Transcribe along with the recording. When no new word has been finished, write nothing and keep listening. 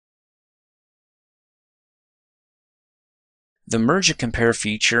The merge and compare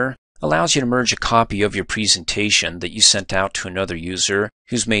feature allows you to merge a copy of your presentation that you sent out to another user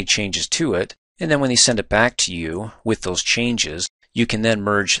who's made changes to it, and then when they send it back to you with those changes, you can then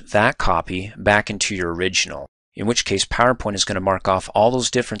merge that copy back into your original, in which case PowerPoint is going to mark off all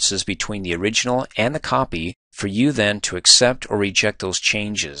those differences between the original and the copy for you then to accept or reject those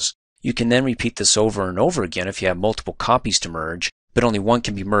changes. You can then repeat this over and over again if you have multiple copies to merge, but only one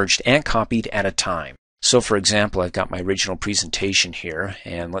can be merged and copied at a time. So for example, I've got my original presentation here,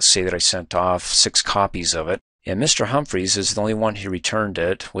 and let's say that I sent off 6 copies of it, and Mr. Humphreys is the only one who returned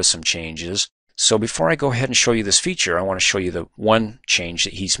it with some changes. So before I go ahead and show you this feature, I want to show you the one change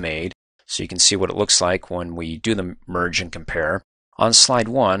that he's made so you can see what it looks like when we do the merge and compare. On slide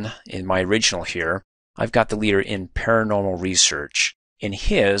 1, in my original here, I've got the leader in paranormal research. In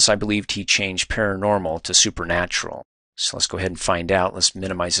his, I believed he changed paranormal to supernatural. So let's go ahead and find out. Let's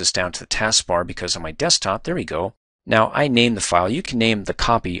minimize this down to the taskbar because on my desktop, there we go. Now I named the file. You can name the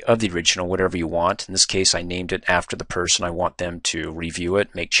copy of the original whatever you want. In this case, I named it after the person. I want them to review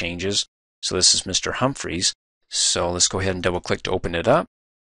it, make changes. So this is Mr. Humphreys. So let's go ahead and double click to open it up.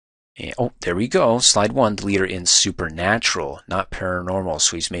 And, oh, there we go. Slide 1, the leader in supernatural, not paranormal.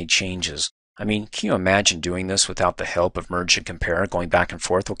 So he's made changes. I mean, can you imagine doing this without the help of merge and compare, going back and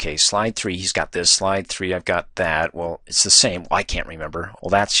forth? Okay, slide 3, he's got this. Slide 3, I've got that. Well, it's the same. Well, I can't remember. Well,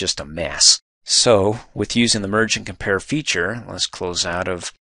 that's just a mess. So, with using the merge and compare feature, let's close out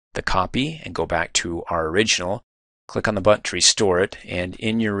of the copy and go back to our original. Click on the button to restore it. And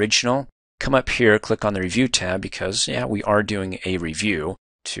in your original, come up here, click on the Review tab because, yeah, we are doing a review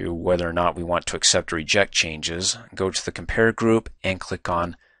to whether or not we want to accept or reject changes. Go to the Compare group and click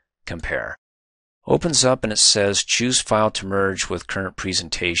on Compare. Opens up and it says choose file to merge with current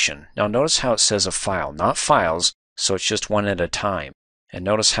presentation. Now notice how it says a file, not files, so it's just one at a time. And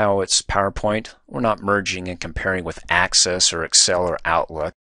notice how it's PowerPoint. We're not merging and comparing with Access or Excel or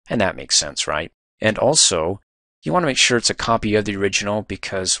Outlook, and that makes sense, right? And also, you want to make sure it's a copy of the original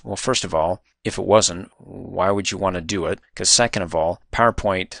because, well, first of all, if it wasn't, why would you want to do it? Because second of all,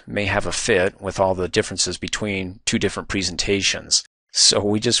 PowerPoint may have a fit with all the differences between 2 different presentations. So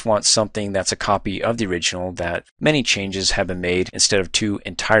we just want something that's a copy of the original that many changes have been made instead of 2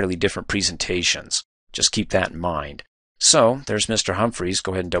 entirely different presentations. Just keep that in mind. So there's Mr. Humphreys.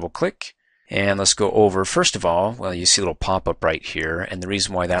 Go ahead and double click. And let's go over, first of all, well, you see a little pop-up right here. And the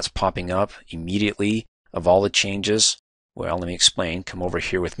reason why that's popping up immediately of all the changes, well, let me explain. Come over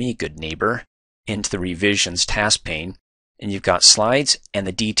here with me, good neighbor, into the revisions task pane. And you've got slides and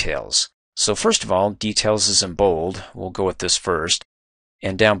the details. So first of all, details is in bold. We'll go with this first.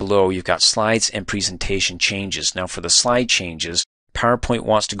 And down below, you've got slides and presentation changes. Now for the slide changes, PowerPoint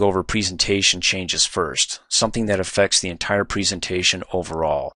wants to go over presentation changes first, something that affects the entire presentation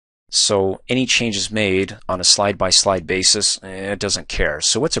overall. So any changes made on a slide-by-slide basis, it doesn't care.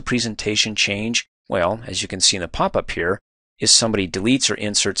 So what's a presentation change? Well, as you can see in the pop-up here, is somebody deletes or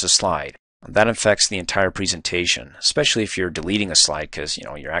inserts a slide. That affects the entire presentation, especially if you're deleting a slide because,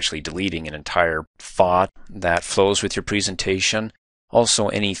 you're actually deleting an entire thought that flows with your presentation. Also,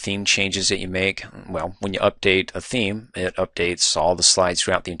 any theme changes that you make, well, when you update a theme, it updates all the slides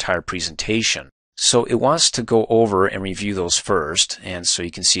throughout the entire presentation. So it wants to go over and review those first, and so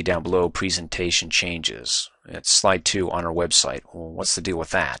you can see down below presentation changes. It's slide 2 on our website. Well, what's the deal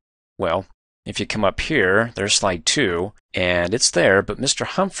with that? Well, if you come up here, there's slide 2, and it's there, but Mr.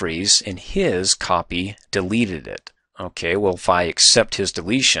 Humphreys, in his copy, deleted it. Okay, well, if I accept his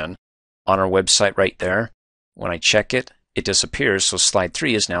deletion on our website right there, when I check it, it disappears, so slide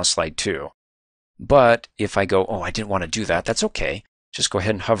 3 is now slide 2. But if I go, oh, I didn't want to do that, that's okay. Just go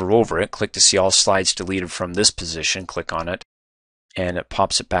ahead and hover over it, click to see all slides deleted from this position, click on it, and it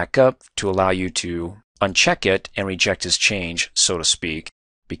pops it back up to allow you to uncheck it and reject his change, so to speak,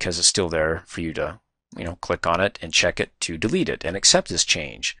 because it's still there for you to, click on it and check it to delete it and accept this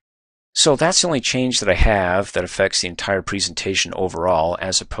change. So that's the only change that I have that affects the entire presentation overall,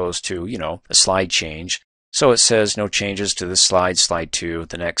 as opposed to, a slide change. So it says no changes to this slide, slide 2.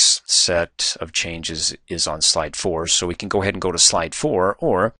 The next set of changes is on slide 4. So we can go ahead and go to slide 4,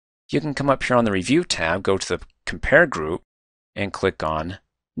 or you can come up here on the Review tab, go to the Compare group, and click on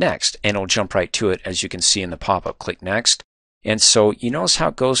Next. And it'll jump right to it, as you can see in the pop-up. Click Next. And so you notice how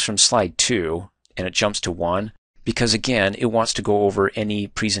it goes from slide 2, and it jumps to 1, because again, it wants to go over any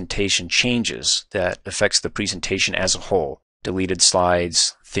presentation changes that affects the presentation as a whole. Deleted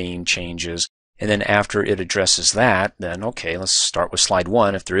slides, theme changes. And then after it addresses that, then okay, let's start with slide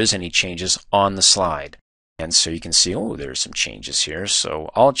 1 if there is any changes on the slide. And so you can see, oh, there's some changes here. So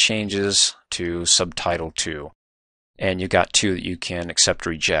all changes to subtitle 2. And you've got 2 that you can accept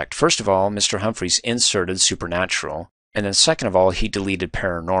or reject. First of all, Mr. Humphreys inserted supernatural. And then second of all, he deleted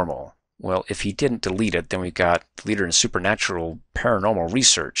paranormal. Well, if he didn't delete it, then we've got leader in supernatural paranormal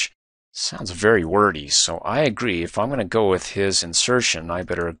research. Sounds very wordy, so I agree. If I'm going to go with his insertion, I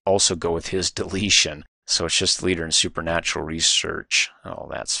better also go with his deletion. So it's just leader in supernatural research. Oh,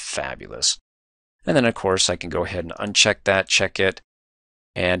 that's fabulous. And then, of course, I can go ahead and uncheck that, check it.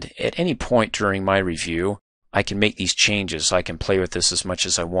 And at any point during my review, I can make these changes. I can play with this as much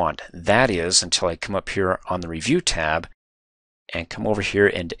as I want. That is until I come up here on the Review tab and come over here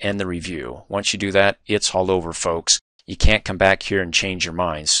and end the review. Once you do that, it's all over, folks. You can't come back here and change your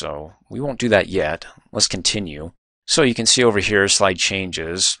mind, so we won't do that yet. Let's continue. So you can see over here, slide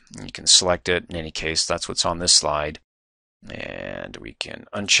changes. You can select it. In any case, that's what's on this slide. And we can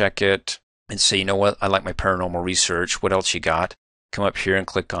uncheck it and say, you know what, I like my paranormal research. What else you got? Come up here and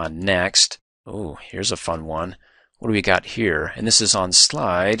click on Next. Oh, here's a fun one. What do we got here? And this is on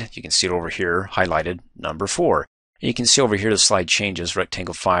slide, you can see it over here, highlighted, number 4. And you can see over here the slide changes,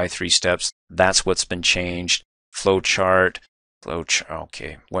 rectangle 5, 3 steps. That's what's been changed. Flowchart.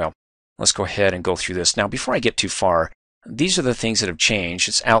 Okay, well, let's go ahead and go through this. Now, before I get too far, these are the things that have changed.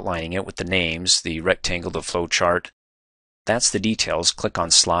 It's outlining it with the names, the rectangle, the flowchart. That's the details. Click on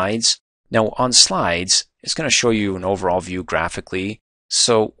Slides. Now, on Slides, it's going to show you an overall view graphically.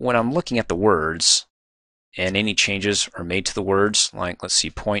 So when I'm looking at the words and any changes are made to the words, like let's see,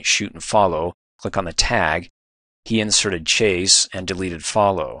 point, shoot, and follow, click on the tag. He inserted chase and deleted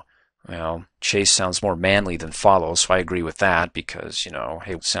follow. Well, chase sounds more manly than follow, so I agree with that because, you know,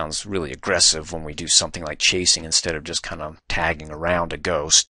 hey, it sounds really aggressive when we do something like chasing instead of just kind of tagging around a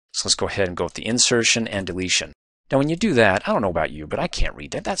ghost. So let's go ahead and go with the insertion and deletion. Now when you do that, I don't know about you, but I can't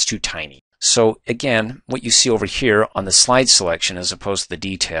read that. That's too tiny. So again, what you see over here on the slide selection as opposed to the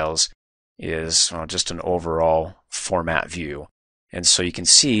details is just an overall format view. And so you can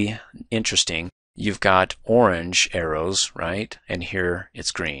see, interesting, you've got orange arrows, right? And here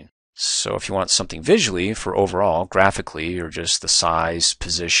it's green. So if you want something visually for overall, graphically, or just the size,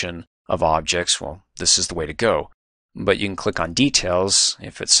 position of objects, well, this is the way to go. But you can click on details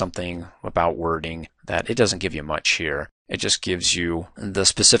if it's something about wording that it doesn't give you much here. It just gives you the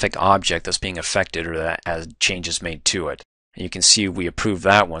specific object that's being affected or that as changes made to it. And you can see we approved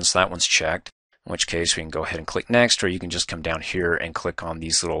that one, so that one's checked. In which case we can go ahead and click next, or you can just come down here and click on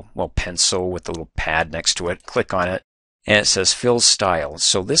these little, pencil with the little pad next to it. Click on it, and it says Fill Style.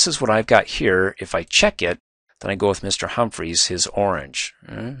 So this is what I've got here. If I check it, then I go with Mr. Humphreys, his orange.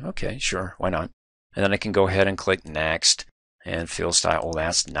 Okay, sure, why not? And then I can go ahead and click Next and Fill Style. Oh,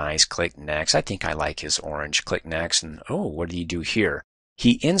 that's nice. Click Next. I think I like his orange. Click Next. And oh, what did he do here?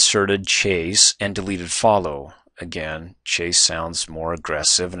 He inserted chase and deleted follow. Again, chase sounds more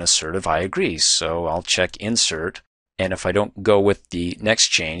aggressive and assertive. I agree. So I'll check Insert. And if I don't go with the next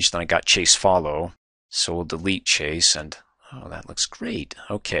change, then I got chase follow. So we'll delete chase. And oh, that looks great.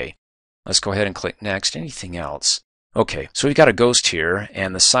 Okay. Let's go ahead and click Next. Anything else? Okay, so we've got a ghost here,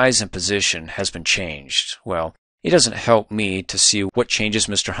 and the size and position has been changed. Well, it doesn't help me to see what changes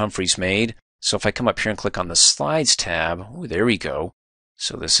Mr. Humphreys made. So if I come up here and click on the Slides tab, oh, there we go.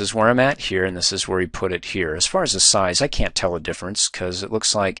 So this is where I'm at here, and this is where he put it here. As far as the size, I can't tell a difference because it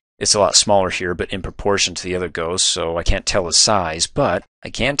looks like it's a lot smaller here, but in proportion to the other ghosts, so I can't tell his size. But I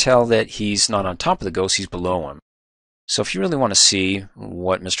can tell that he's not on top of the ghost, he's below him. So if you really want to see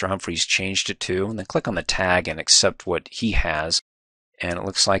what Mr. Humphreys changed it to, then click on the tag and accept what he has. And it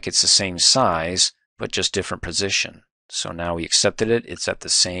looks like it's the same size, but just different position. So now we accepted it. It's at the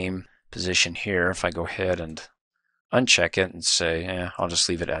same position here. If I go ahead and uncheck it and say, I'll just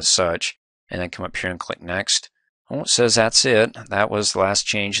leave it as such, and then come up here and click Next. Oh, it says that's it. That was the last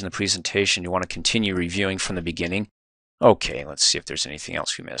change in the presentation. You want to continue reviewing from the beginning. Okay, let's see if there's anything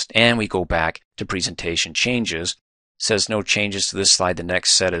else we missed. And we go back to Presentation Changes. Says no changes to this slide. The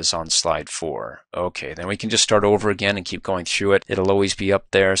next set is on slide 4. Okay, then we can just start over again and keep going through it. It'll always be up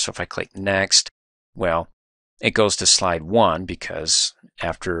there. So if I click Next, well, it goes to slide 1 because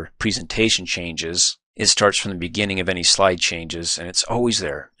after presentation changes, it starts from the beginning of any slide changes, and it's always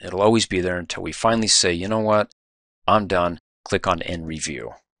there. It'll always be there until we finally say, you know what, I'm done. Click on End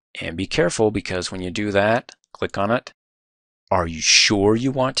Review. And be careful because when you do that, click on it. Are you sure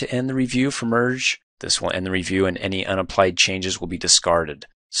you want to end the review for merge? This will end the review and any unapplied changes will be discarded.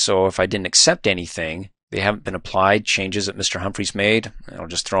 So if I didn't accept anything, they haven't been applied, changes that Mr. Humphreys made, I'll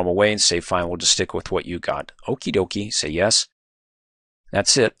just throw them away and say, fine, we'll just stick with what you got. Okie dokie, say yes.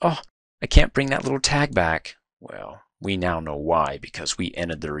 That's it. Oh, I can't bring that little tag back. Well, we now know why, because we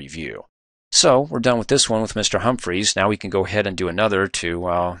ended the review. So we're done with this one with Mr. Humphreys. Now we can go ahead and do another to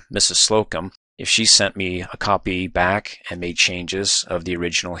Mrs. Slocum. If she sent me a copy back and made changes of the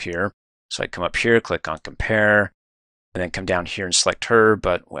original here. So I come up here, click on Compare, and then come down here and select her,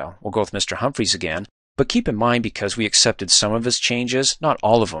 but well, we'll go with Mr. Humphreys again. But keep in mind, because we accepted some of his changes, not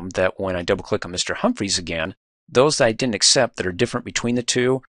all of them, that when I double click on Mr. Humphreys again, those that I didn't accept that are different between the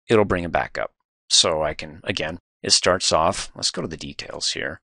two, it'll bring them back up. So I can, again, it starts off, let's go to the details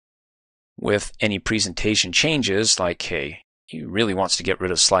here, with any presentation changes, like, hey, he really wants to get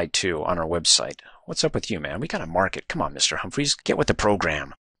rid of slide 2 on our website. What's up with you, man? We got to mark it. Come on, Mr. Humphreys, get with the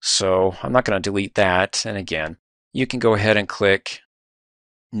program. So I'm not going to delete that. And again, you can go ahead and click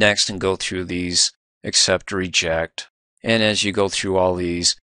next and go through these, accept or reject. And as you go through all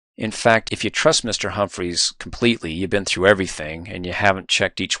these, in fact, if you trust Mr. Humphreys completely, you've been through everything and you haven't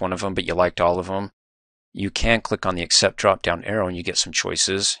checked each one of them, but you liked all of them, you can click on the accept drop-down arrow and you get some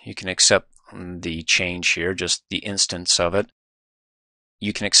choices. You can accept the change here, just the instance of it.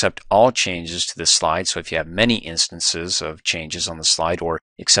 You can accept all changes to this slide, so if you have many instances of changes on the slide, or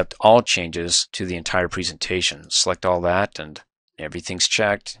accept all changes to the entire presentation. Select all that and everything's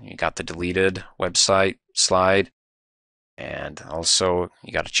checked. You got the deleted website slide, and also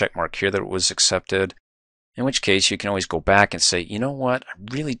you got a check mark here that it was accepted, in which case you can always go back and say, you know what, I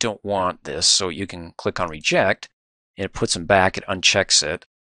really don't want this, so you can click on reject, and it puts them back, it unchecks it.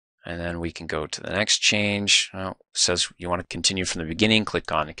 And then we can go to the next change. Well, it says you want to continue from the beginning.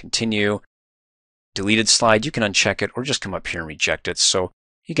 Click on and continue. Deleted slide, you can uncheck it or just come up here and reject it. So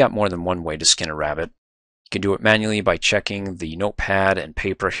you got more than one way to skin a rabbit. You can do it manually by checking the notepad and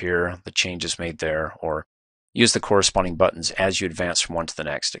paper here, the changes made there, or use the corresponding buttons as you advance from one to the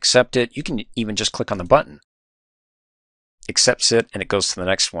next. Accept it. You can even just click on the button. Accepts it and it goes to the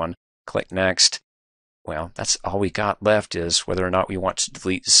next one. Click next. Well, that's all we got left is whether or not we want to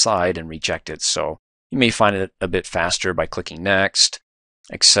delete the slide and reject it. So you may find it a bit faster by clicking next,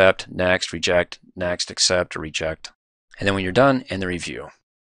 accept, next, reject, next, accept, or reject. And then when you're done, end the review.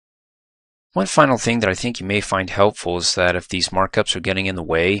 One final thing that I think you may find helpful is that if these markups are getting in the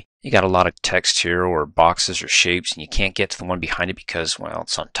way, you got a lot of text here or boxes or shapes and you can't get to the one behind it because, well,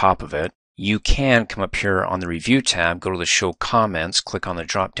 it's on top of it, you can come up here on the Review tab, go to the Show Comments, click on the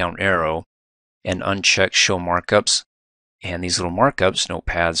drop-down arrow, and uncheck Show Markups, and these little markups,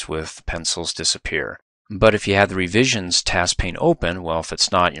 notepads with pencils, disappear. But if you have the Revisions task pane open, well, if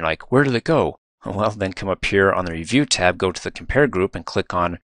it's not, you're like, where did it go? Well, then come up here on the Review tab, go to the Compare group, and click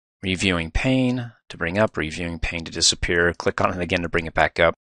on Reviewing Pane to bring up, Reviewing Pane to disappear. Click on it again to bring it back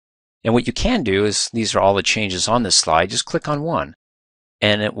up. And what you can do is, these are all the changes on this slide, just click on one,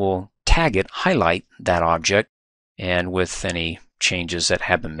 and it will tag it, highlight that object, and with any changes that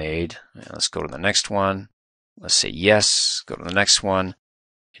have been made. Let's go to the next one. Let's say yes, go to the next one,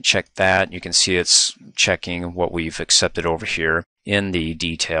 and check that. You can see it's checking what we've accepted over here in the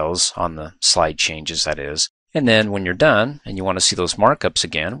details on the slide changes, that is. And then when you're done and you want to see those markups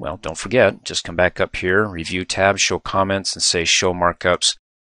again, well, don't forget, just come back up here, Review tab, Show Comments, and say Show Markups,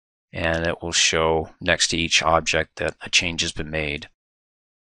 and it will show next to each object that a change has been made.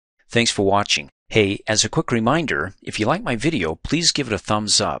 Thanks for watching. Hey, as a quick reminder, if you like my video, please give it a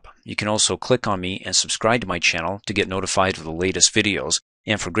thumbs up. You can also click on me and subscribe to my channel to get notified of the latest videos.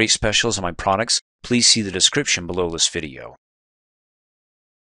 And for great specials on my products, please see the description below this video.